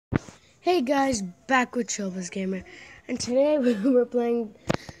Hey guys, back with Showbiz Gamer, and today we're playing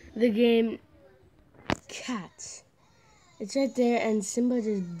the game C.A.T.S. It's right there, and Simba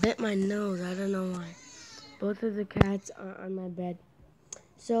just bit my nose. I don't know why. Both of the cats are on my bed.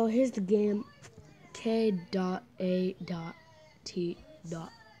 So here's the game: K.A.T.S.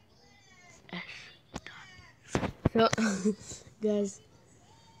 So, guys,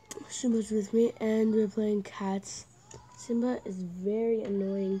 Simba's with me, and we're playing C.A.T.S. Simba is very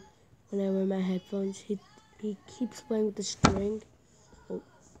annoying when I wear my headphones. He keeps playing with the string. Oh.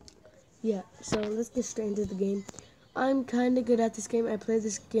 Yeah, so let's get straight into the game. I'm kind of good at this game. I played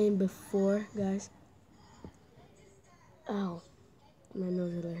this game before, guys. Ow, my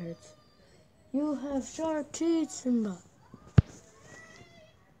nose really hurts. You have sharp teeth, Simba.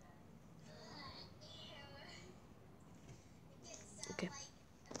 Okay.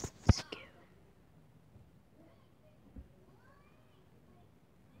 Skip.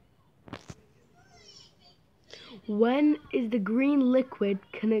 When is the green liquid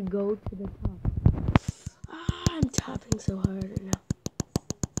gonna go to the top? I'm tapping so hard right now.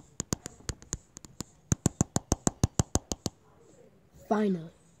 Finally.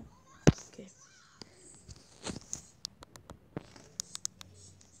 Okay.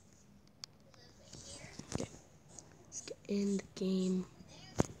 Okay. Let's get in the game.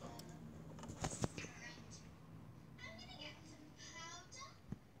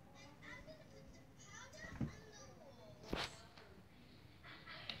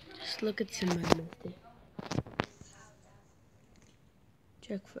 Just look at Simba Misty.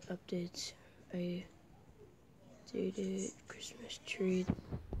 Check for updates. I dated Christmas tree.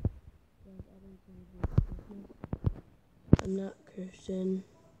 I'm not Christian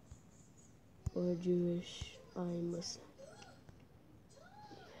or Jewish. I'm Muslim.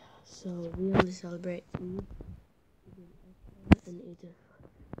 So we only celebrate Eid and Eid.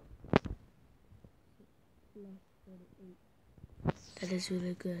 That is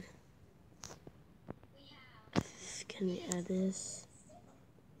really good. Can we add this?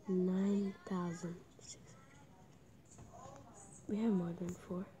 9,000. We have more than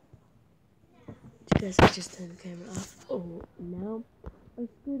 4. Guys, I just turned the camera off. Oh, now our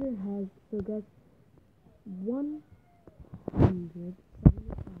scooter has, so guys, 175.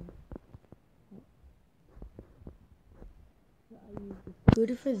 So I use the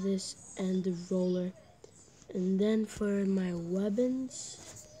scooter for this and the roller. And then for my weapons,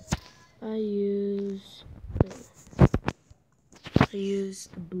 I use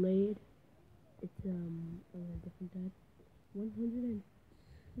the blade. It's a different type.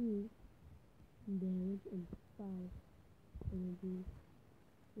 102 damage and 5 energy.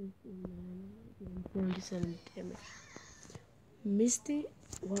 59 and 77 damage. Misty,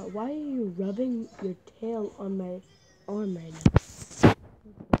 why are you rubbing your tail on my arm right now?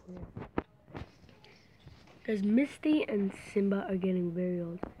 Guys, Misty and Simba are getting very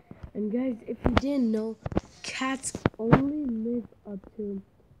old. And guys, if you didn't know, cats only live up to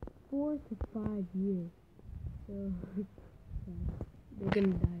 4 to 5 years. So, they're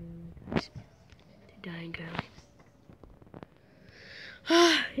gonna die early, guys. They're dying early.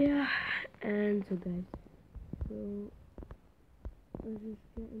 Yeah, and so guys, so let's just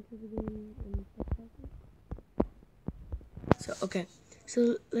get into the game and start talking. So, okay,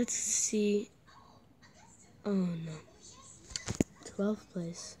 so let's see. Oh no. 12th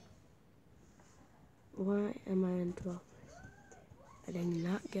place. Why am I in 12th place? I did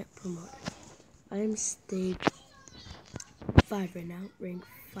not get promoted. I am stage 5 right now, rank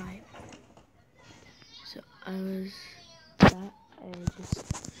 5. So I was that, I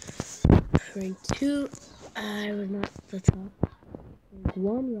just rank 2. I was not the top. Rank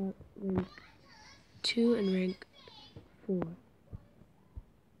 1, rank 2, and rank 4.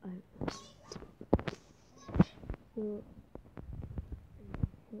 So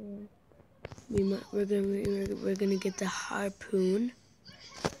we're gonna get the harpoon,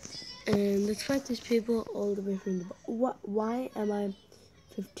 and let's fight these people all the way from the bottom. Why am I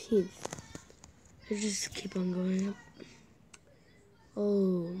 15th? Let's just keep on going up.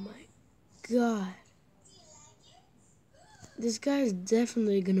 Oh my god, this guy is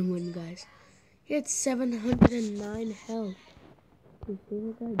definitely gonna win, guys. He had 709 health. Who's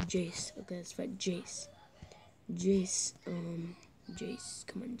the guy? Jace. Okay, let's fight Jace. Jace. Jace.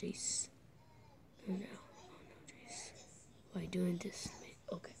 Come on, Jace. Oh no, Jace. Why doing this?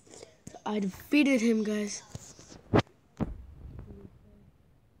 Okay. So I defeated him, guys.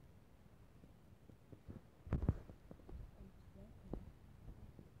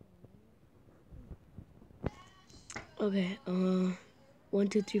 Okay, 1,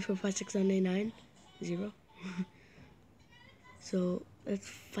 2, 3, 4, 5, 6, 7, 8, 9, 0. So Let's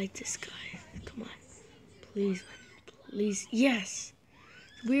fight this guy. Come on. Please, please. Yes!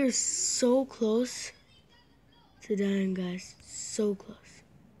 We are so close to dying, guys. So close.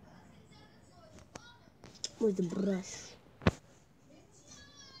 With the brush.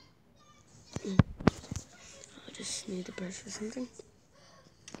 I just need the brush for something.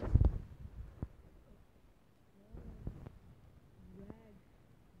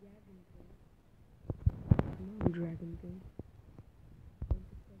 Dragon King.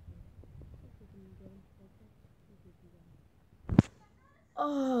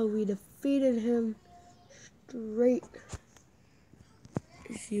 Oh, we defeated him straight.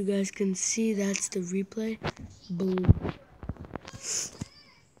 If you guys can see, that's the replay. Boom.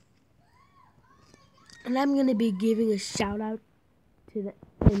 And I'm gonna be giving a shout out to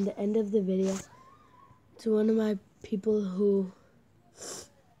in the end of the video to one of my people who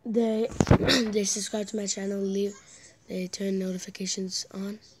they they subscribe to my channel, they turn notifications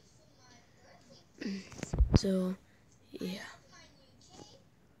on. So yeah.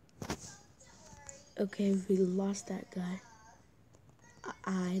 Okay, we lost that guy.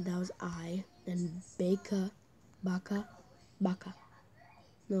 That was I. Then Baka.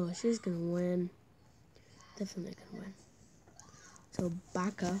 No, she's gonna win. Definitely gonna win. So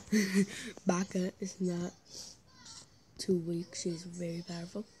Baka, Baka is not too weak. She's very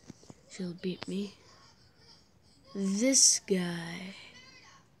powerful. She'll beat me. This guy.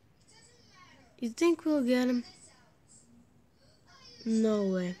 You think we'll get him? No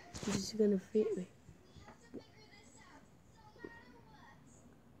way. He's gonna defeat me.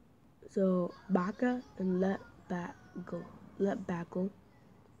 So Baka and let back go.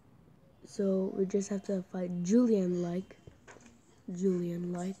 So we just have to fight Julian like.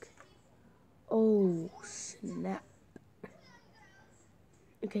 Oh snap.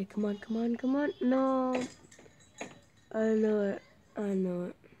 Okay, come on. No. I know it.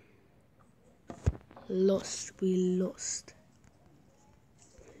 We lost.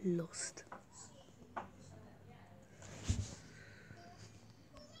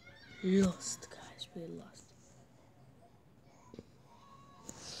 Lost, guys, we lost.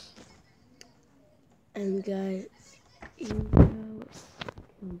 And guys, you know,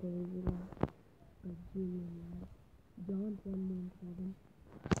 can't believe we lost. John 117.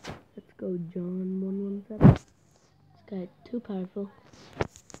 Let's go, John 117. This guy too powerful.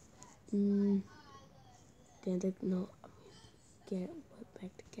 Gantic, no. Get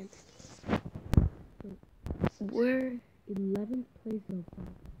back to Gantic. So, we're 11th place so far.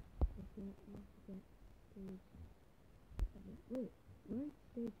 Wait, we're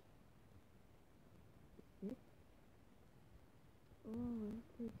stage 6? Oh, we're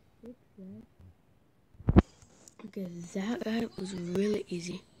stage 6, guys. Okay, that guy was really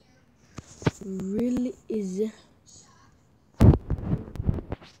easy. Really easy.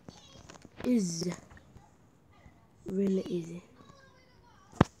 Really easy.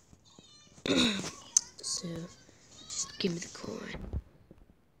 So, just give me the coin.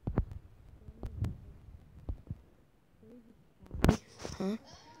 Huh?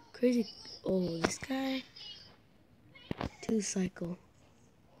 Crazy. Oh, this guy. 2 cycle.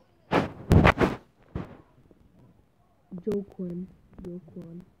 Joe Quan.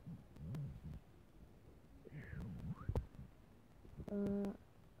 I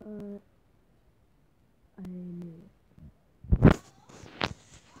knew it.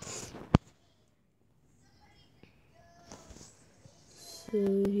 So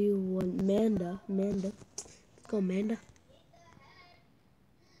he won Manda. Let's go, Manda.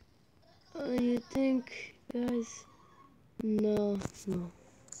 You think, guys? No,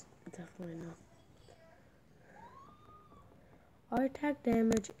 definitely not. Our attack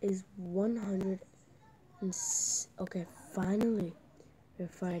damage is 100. Okay, finally, we're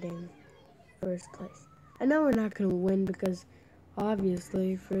fighting first place. I know we're not gonna win because,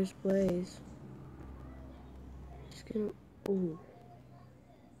 obviously, first place. Just gonna. Ooh.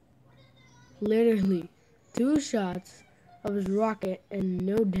 Literally, 2 shots of his rocket and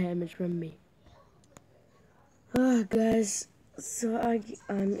no damage from me. Guys, so I'm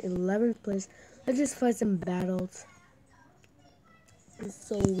 11th place. Let's just fight some battles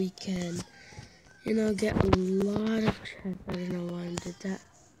so we can, get a lot of chests. I don't know why I did that.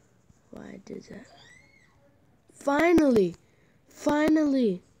 Finally!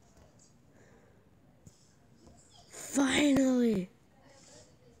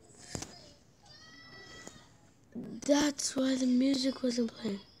 That's why the music wasn't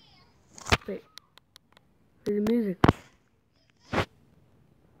playing. Wait. Where's the music?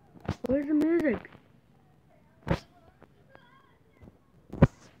 Where's the music?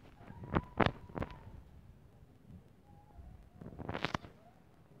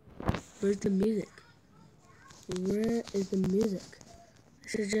 Where's the music? Where is the music?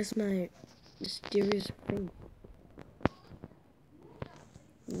 This is just my mysterious thing.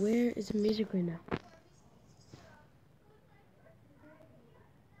 Where is the music right now?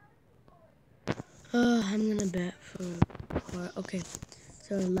 I'm gonna bet for okay.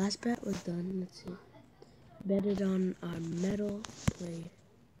 So our last bet was done. Let's see. Betted on our metal blade.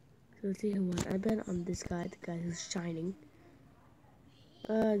 So let's see who won. I bet on this guy, the guy who's shining.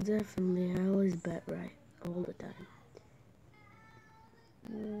 Definitely. I always bet right all the time.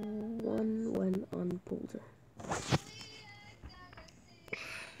 One went on Boulder.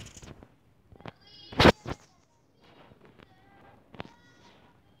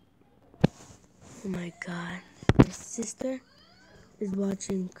 Oh my god. My sister is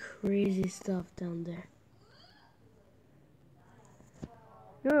watching crazy stuff down there.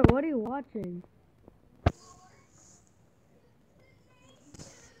 No, what are you watching?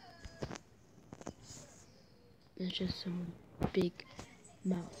 It's just some big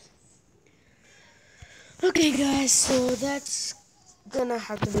mouse. Okay guys, so that's gonna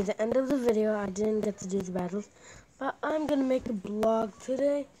have to be the end of the video. I didn't get to do the battles, but I'm gonna make a blog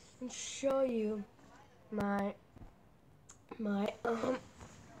today and show you my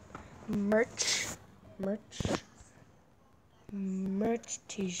merch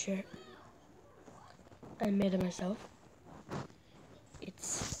t-shirt. I made it myself.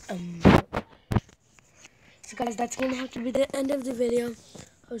 It's so guys, that's gonna have to be the end of the video.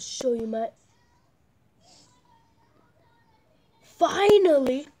 I'll show you my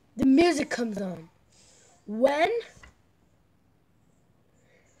finally the music comes on. When?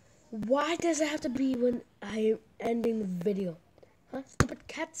 Why does it have to be when I'm ending the video? Huh? Stupid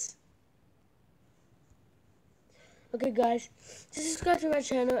cats. Okay guys, just subscribe to my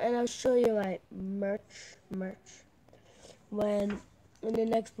channel and I'll show you my merch. When in the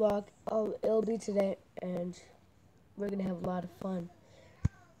next vlog, it'll be today and we're gonna have a lot of fun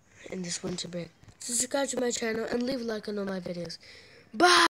in this winter break. So subscribe to my channel and leave a like on all my videos. Bye!